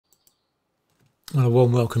And a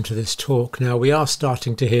warm welcome to this talk. Now, we are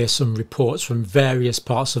starting to hear some reports from various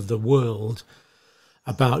parts of the world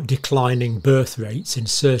about declining birth rates in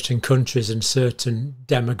certain countries and certain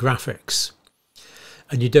demographics.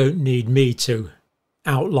 And you don't need me to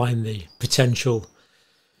outline the potential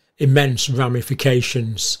immense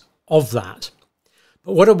ramifications of that.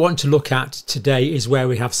 But what I want to look at today is where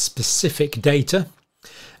we have specific data,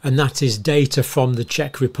 and that is data from the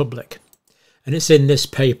Czech Republic. And it's in this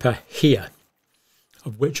paper here,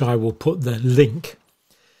 of which I will put the link.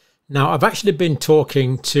 Now, I've actually been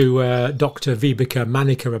talking to Dr. Vibeke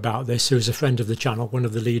Manica about this, who is a friend of the channel, one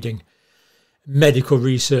of the leading medical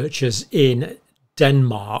researchers in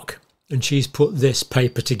Denmark, and she's put this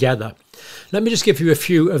paper together. Let me just give you a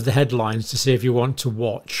few of the headlines to see if you want to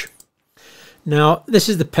watch. Now, this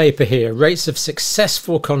is the paper here, Rates of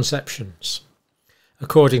Successful Conceptions,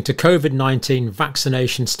 according to COVID-19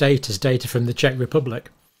 vaccination status data from the Czech Republic.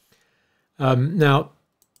 Now,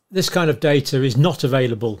 this kind of data is not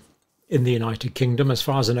available in the United Kingdom. As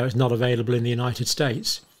far as I know, it's not available in the United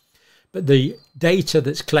States. But the data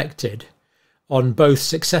that's collected on both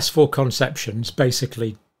successful conceptions,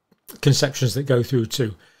 basically conceptions that go through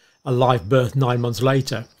to a live birth 9 months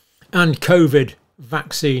later, and COVID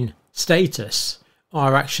vaccine status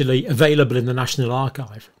are actually available in the National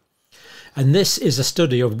Archive. And this is a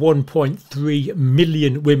study of 1.3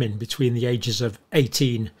 million women between the ages of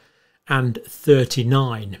 18 and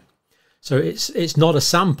 39. So it's not a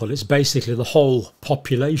sample, it's basically the whole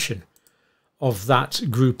population of that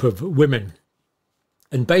group of women.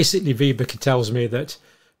 And basically Vibeke tells me that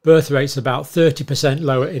birth rate's about 30%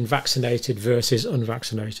 lower in vaccinated versus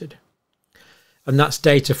unvaccinated. And that's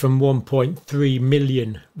data from 1.3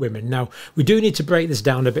 million women. Now, we do need to break this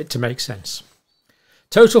down a bit to make sense.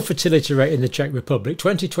 Total fertility rate in the Czech Republic,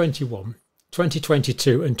 2021,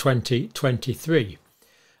 2022 and 2023.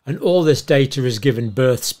 And all this data is given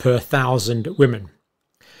births per 1,000 women.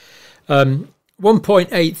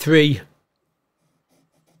 1.83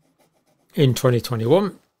 in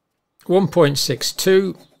 2021,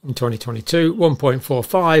 1.62 in 2022,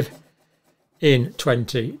 1.45 in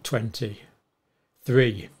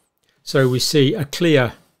 2023. So we see a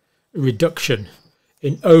clear reduction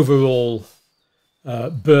in overall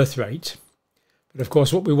birth rate. But of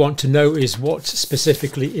course, what we want to know is what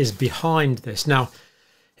specifically is behind this. Now,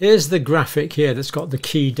 here's the graphic here that's got the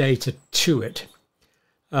key data to it.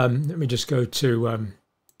 Let me just go to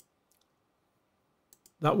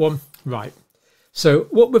that one. Right. So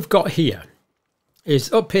what we've got here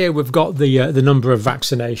is up here we've got the number of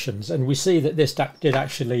vaccinations, and we see that this did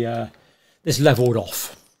actually this leveled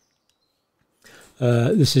off.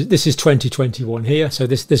 This is 2021 here. So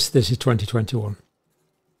this is 2021.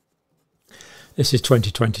 This is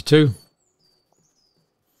 2022.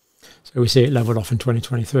 So we see it leveled off in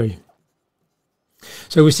 2023.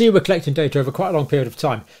 So we see we're collecting data over quite a long period of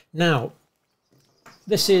time. Now,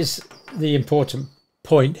 this is the important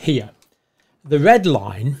point here. The red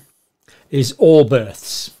line is all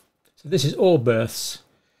births. So this is all births.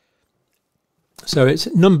 So it's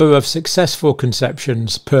number of successful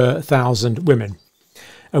conceptions per 1,000 women.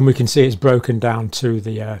 And we can see it's broken down to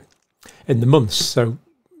the in the months. So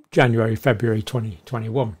January, February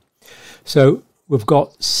 2021. So we've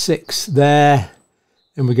got 6 there,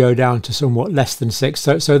 and we go down to somewhat less than 6.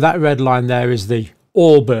 So that red line there is the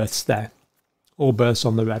all births there. All births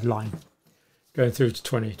on the red line, going through to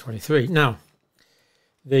 2023. Now,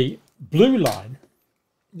 the blue line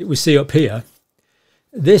that we see up here,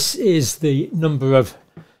 this is the number of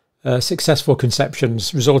successful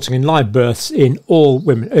conceptions resulting in live births in all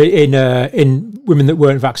women, in women that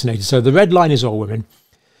weren't vaccinated. So the red line is all women.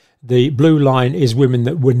 The blue line is women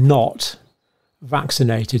that were not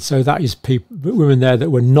vaccinated. So that is women there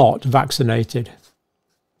that were not vaccinated.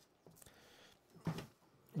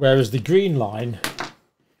 Whereas the green line,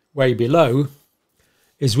 way below,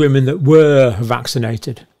 is women that were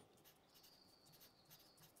vaccinated.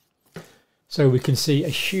 So we can see a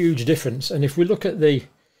huge difference. And if we look at the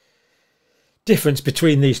difference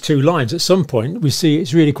between these two lines, at some point we see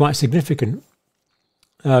it's really quite significant,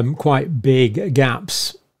 quite big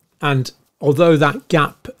gaps. And although that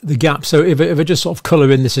gap, so if I just sort of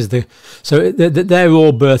colour in, this is they're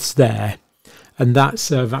all births there, and that's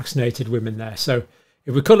vaccinated women there. So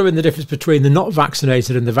if we colour in the difference between the not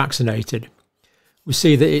vaccinated and the vaccinated, we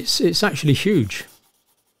see that it's actually huge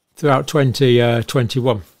throughout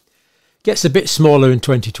 2021. Gets a bit smaller in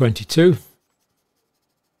 2022,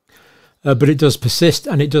 but it does persist,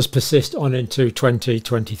 and it does persist on into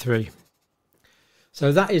 2023.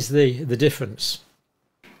 So that is the difference.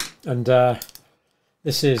 And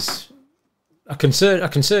this is a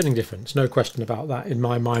concerning difference, no question about that in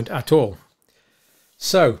my mind at all.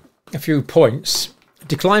 So, a few points.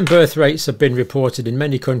 Declined birth rates have been reported in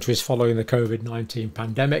many countries following the COVID-19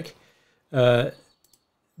 pandemic.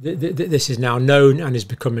 This is now known and is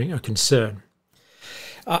becoming a concern.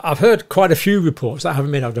 I've heard quite a few reports that I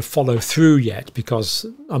haven't been able to follow through yet because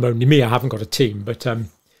I'm only me, I haven't got a team, but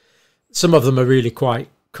some of them are really quite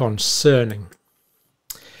concerning.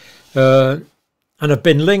 And have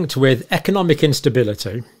been linked with economic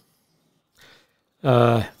instability,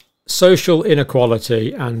 social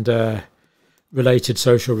inequality and related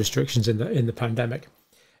social restrictions in the pandemic.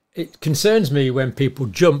 It concerns me when people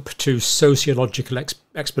jump to sociological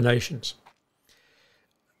explanations.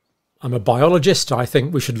 I'm a biologist. I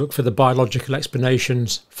think we should look for the biological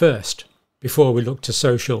explanations first before we look to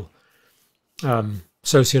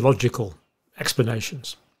sociological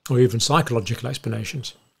explanations or even psychological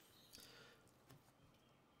explanations.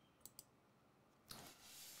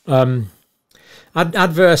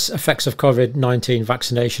 Adverse effects of COVID-19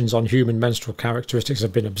 vaccinations on human menstrual characteristics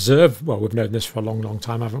have been observed. Well, we've known this for a long, long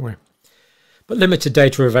time, haven't we? But limited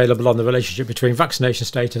data are available on the relationship between vaccination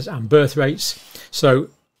status and birth rates. So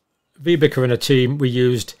Vibeke and a team, we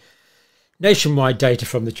used nationwide data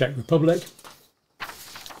from the Czech Republic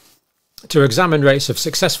to examine rates of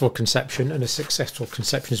successful conception, and a successful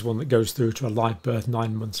conception is one that goes through to a live birth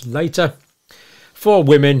 9 months later, for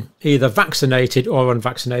women either vaccinated or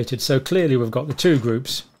unvaccinated. So clearly we've got the two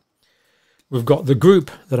groups. We've got the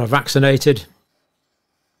group that are vaccinated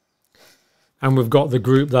and we've got the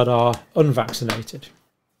group that are unvaccinated.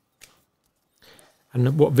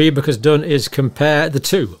 And what Vibeke has done is compare the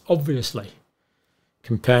two, obviously.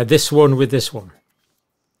 Compare this one with this one.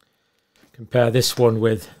 Compare this one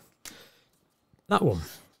with that one.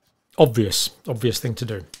 Obvious thing to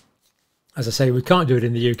do. As I say, we can't do it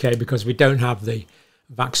in the UK because we don't have the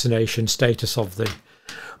vaccination status of the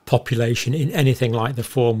population in anything like the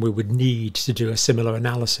form we would need to do a similar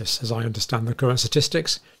analysis, as I understand the current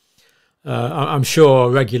statistics. I'm sure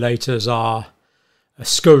regulators are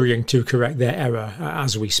scurrying to correct their error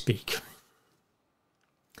as we speak.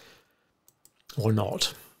 Or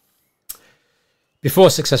not.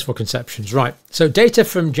 Before successful conceptions, right. So data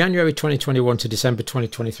from January 2021 to December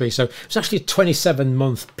 2023. So it's actually a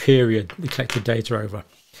 27-month period we collected data over.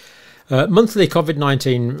 Monthly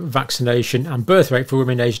COVID-19 vaccination and birth rate for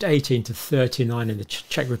women aged 18 to 39 in the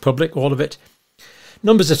Czech Republic, all of it.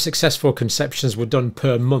 Numbers of successful conceptions were done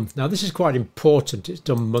per month. Now, this is quite important. It's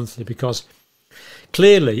done monthly because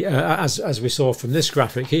clearly, as we saw from this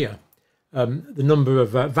graphic here, the number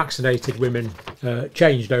of vaccinated women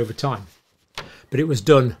changed over time. But it was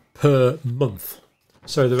done per month,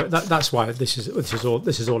 so that's why this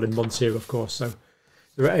is all in months here, of course. So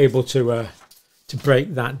they were able to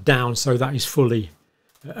break that down, so that is fully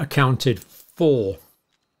accounted for.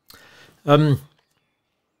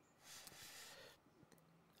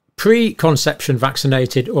 Pre-conception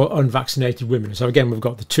vaccinated or unvaccinated women. So again, we've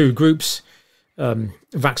got the two groups,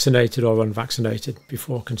 vaccinated or unvaccinated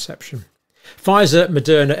before conception. Pfizer,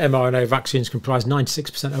 Moderna, mRNA vaccines comprise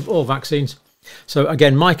 96% of all vaccines. So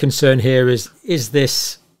again, my concern here is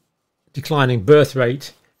this declining birth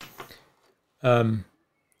rate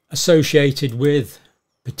associated with,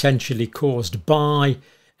 potentially caused by,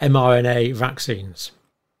 mRNA vaccines?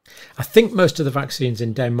 I think most of the vaccines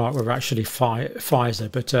in Denmark were actually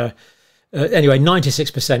Pfizer, but anyway,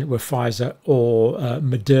 96% were Pfizer or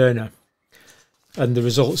Moderna. And the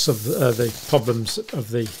results of the problems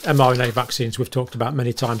of the mRNA vaccines we've talked about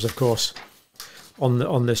many times, of course,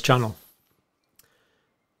 on this channel.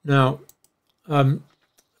 Now,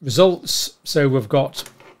 results, so we've got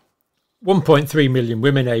 1.3 million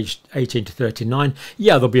women aged 18 to 39.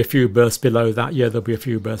 Yeah, there'll be a few births below that. Yeah, there'll be a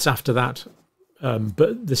few births after that.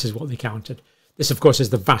 But this is what they counted. This, of course, is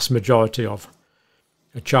the vast majority of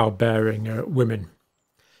childbearing women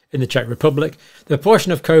in the Czech Republic. The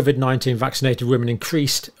proportion of COVID-19 vaccinated women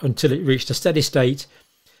increased until it reached a steady state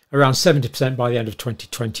around 70% by the end of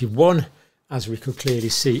 2021, as we could clearly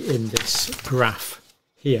see in this graph.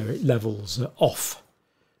 Here it levels off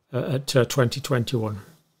at 2021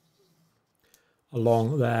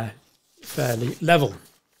 along there, fairly level.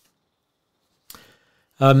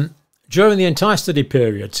 During the entire study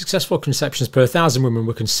period, successful conceptions per 1,000 women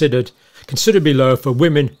were considered considerably lower for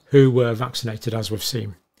women who were vaccinated, as we've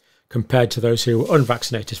seen, compared to those who were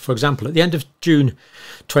unvaccinated. For example, at the end of June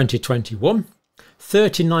 2021,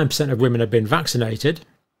 39% of women had been vaccinated.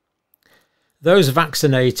 Those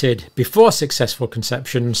vaccinated before successful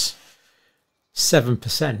conceptions,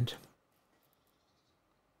 7%.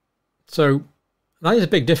 So that is a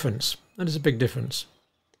big difference. That is a big difference.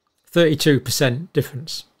 32%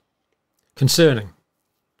 difference. Concerning.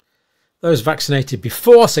 Those vaccinated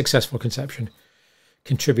before successful conception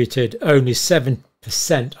contributed only 7%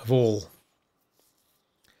 of all.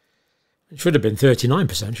 It should have been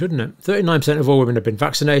 39%, shouldn't it? 39% of all women have been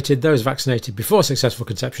vaccinated. Those vaccinated before successful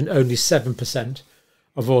conception, only 7%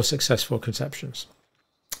 of all successful conceptions.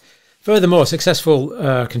 Furthermore, successful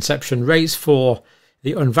conception rates for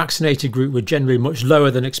the unvaccinated group were generally much lower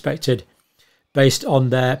than expected based on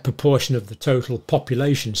their proportion of the total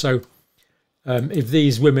population. So if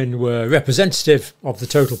these women were representative of the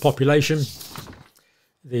total population,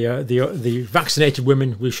 the vaccinated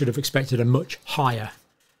women, we should have expected a much higher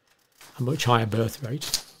birth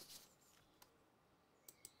rate.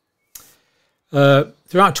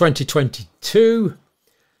 Throughout 2022,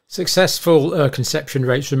 successful conception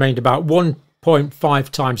rates remained about 1.5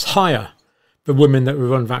 times higher for women that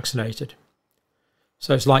were unvaccinated.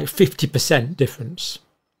 So it's like 50% difference.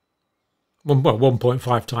 Well,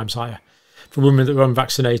 1.5 times higher for women that were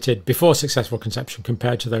unvaccinated before successful conception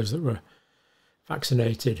compared to those that were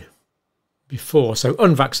vaccinated before. So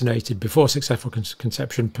unvaccinated before successful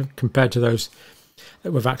conception compared to those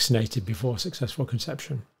that were vaccinated before successful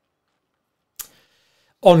conception.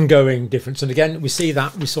 Ongoing difference. And again, we saw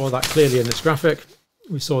that clearly in this graphic.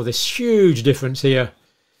 We saw this huge difference here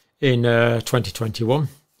in 2021.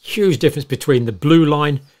 Huge difference between the blue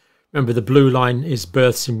line. Remember, the blue line is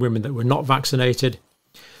births in women that were not vaccinated.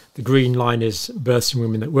 The green line is births in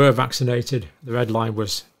women that were vaccinated. The red line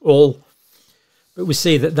was all. But we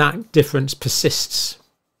see that that difference persists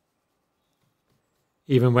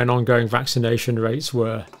even when ongoing vaccination rates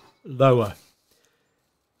were lower.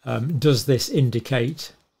 Does this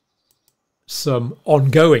indicate some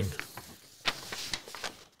ongoing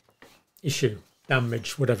issue,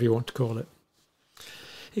 damage, whatever you want to call it?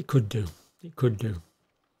 It could do. It could do.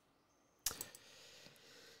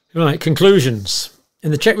 Right, conclusions.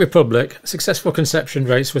 In the Czech Republic, successful conception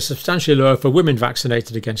rates were substantially lower for women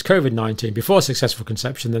vaccinated against COVID-19 before successful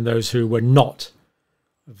conception than those who were not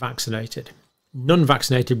vaccinated.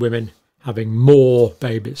 Non-vaccinated women having more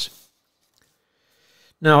babies.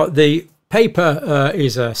 Now, the paper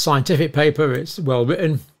is a scientific paper. It's well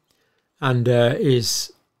written, and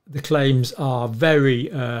the claims are very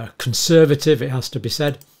conservative, it has to be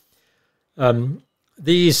said.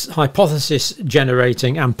 These hypothesis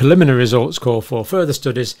generating and preliminary results call for further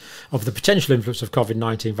studies of the potential influence of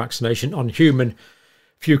COVID-19 vaccination on human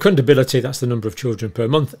fecundability, that's the number of children per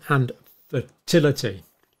month, and fertility.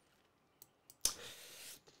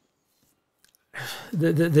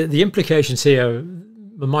 The implications here,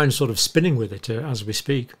 my mind's sort of spinning with it as we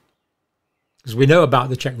speak, because we know about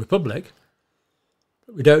the Czech Republic,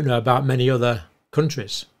 but we don't know about many other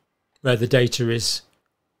countries where the data is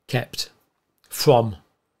kept from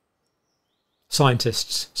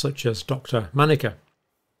scientists such as Dr. Manica.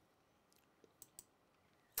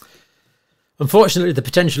 Unfortunately, the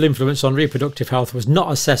potential influence on reproductive health was not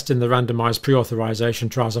assessed in the randomized pre-authorization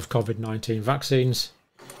trials of COVID-19 vaccines.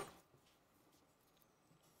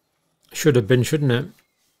 Should have been, shouldn't it?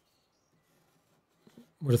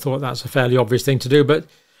 Would have thought that's a fairly obvious thing to do, but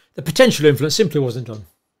the potential influence simply wasn't done.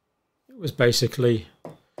 It was basically,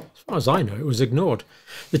 as far as I know, it was ignored.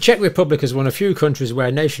 The Czech Republic is one of few countries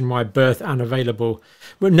where nationwide birth are available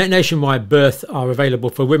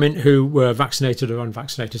for women who were vaccinated or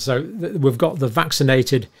unvaccinated. So we've got the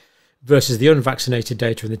vaccinated versus the unvaccinated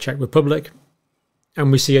data in the Czech Republic,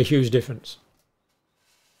 and we see a huge difference.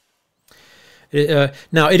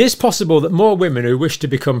 Now, it is possible that more women who wish to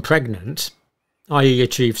become pregnant, i.e.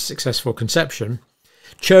 achieve successful conception,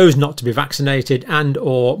 chose not to be vaccinated, and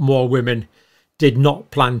or more women did not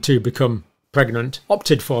plan to become pregnant,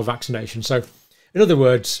 opted for vaccination. So, in other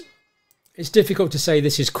words, it's difficult to say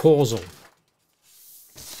this is causal.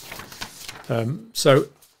 So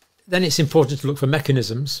then it's important to look for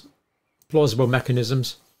mechanisms, plausible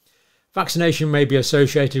mechanisms. Vaccination may be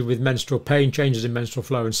associated with menstrual pain, changes in menstrual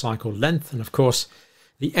flow and cycle length, and of course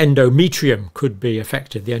the endometrium could be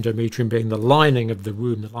affected, the endometrium being the lining of the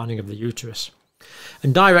womb, the lining of the uterus.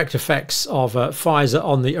 And direct effects of Pfizer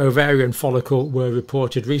on the ovarian follicle were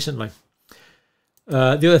reported recently.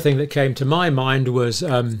 The other thing that came to my mind was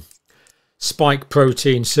spike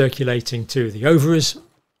protein circulating to the ovaries,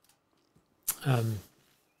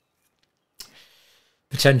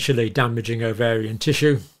 potentially damaging ovarian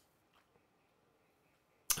tissue.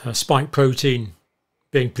 Spike protein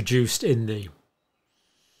being produced in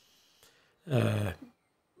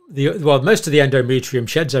most of the endometrium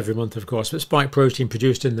sheds every month, of course, but spike protein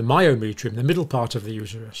produced in the myometrium, the middle part of the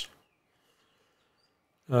uterus,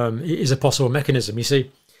 is a possible mechanism. You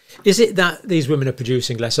see, is it that these women are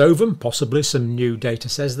producing less ovum? Possibly, some new data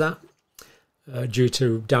says that, due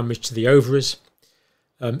to damage to the ovaries.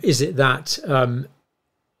 Is it that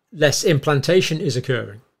less implantation is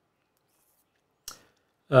occurring.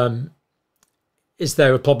 Is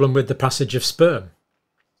there a problem with the passage of sperm?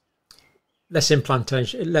 Less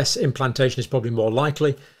implantation is probably more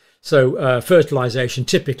likely. So fertilization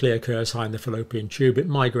typically occurs high in the fallopian tube. It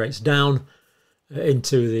migrates down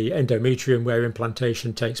into the endometrium where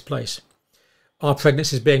implantation takes place. Are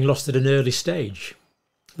pregnancies being lost at an early stage?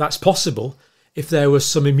 That's possible if there was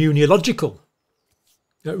some immunological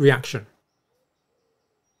reaction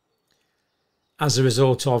as a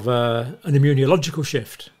result of an immunological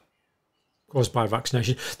shift caused by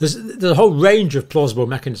vaccination. There's a whole range of plausible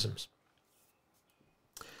mechanisms.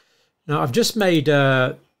 Now, I've just made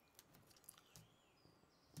a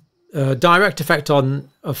direct effect of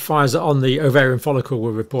Pfizer on the ovarian follicle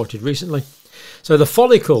were reported recently. So the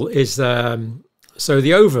follicle is so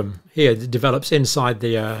the ovum here develops inside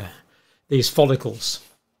these follicles,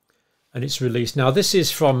 and it's released. Now, this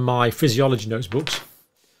is from my physiology notes books,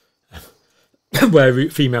 where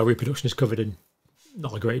female reproduction is covered in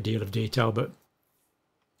not a great deal of detail, but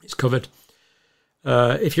it's covered.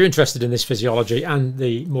 If you're interested in this physiology and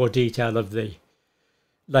the more detail of the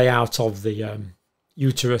layout of the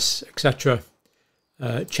uterus, etc.,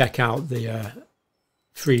 check out the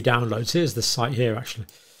free downloads. Here's the site here, actually.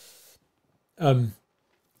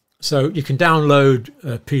 So you can download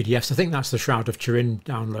PDFs. I think that's the Shroud of Turin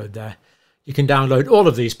download there. You can download all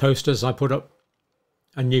of these posters I put up,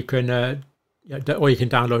 and you can, or you can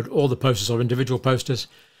download all the posters or individual posters.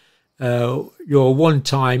 Your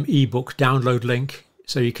one-time ebook download link,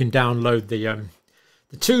 so you can download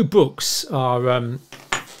the two books are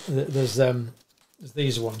there's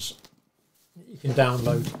these ones you can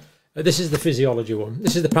download. This is the physiology one.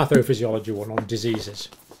 This is the pathophysiology one on diseases,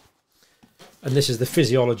 and this is the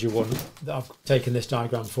physiology one that I've taken this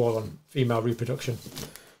diagram for on female reproduction.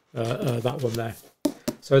 That one there.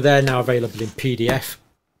 So they're now available in PDF,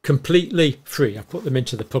 completely free. I've put them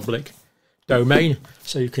into the public domain,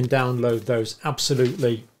 so you can download those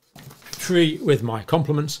absolutely free with my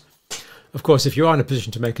compliments. Of course, if you are in a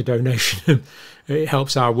position to make a donation, it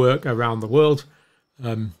helps our work around the world.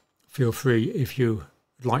 Feel free if you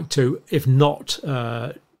would like to. If not,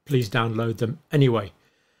 please download them anyway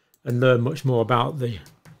and learn much more about the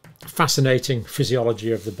fascinating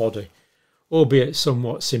physiology of the body, albeit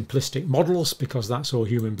somewhat simplistic models, because that's all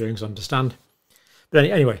human beings understand. But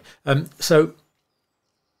anyway, so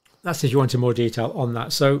that's if you wanted more detail on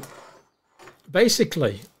that. So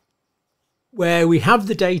basically, where we have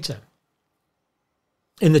the data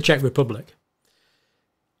in the Czech Republic,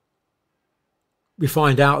 we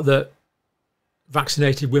find out that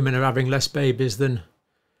vaccinated women are having less babies than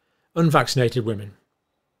unvaccinated women.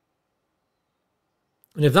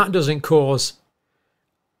 And if that doesn't cause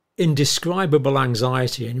indescribable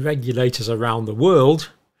anxiety in regulators around the world,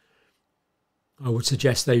 I would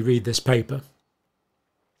suggest they read this paper.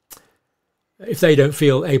 If they don't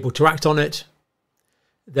feel able to act on it,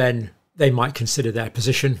 then they might consider their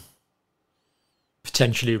position,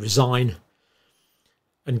 potentially resign,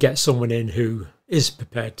 and get someone in who is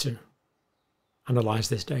prepared to analyse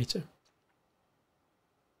this data.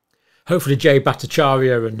 Hopefully Jay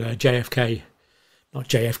Bhattacharya and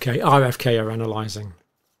RFK are analysing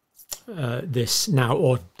this now,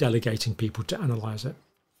 or delegating people to analyse it.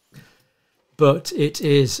 But it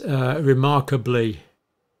is remarkably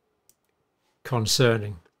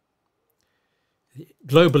concerning. The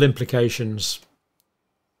global implications,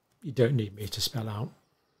 you don't need me to spell out.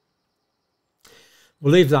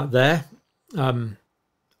 We'll leave that there.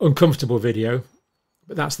 Uncomfortable video,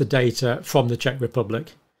 but that's the data from the Czech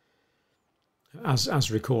Republic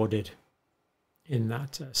as recorded in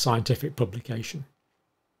that scientific publication.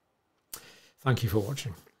 Thank you for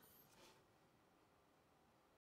watching.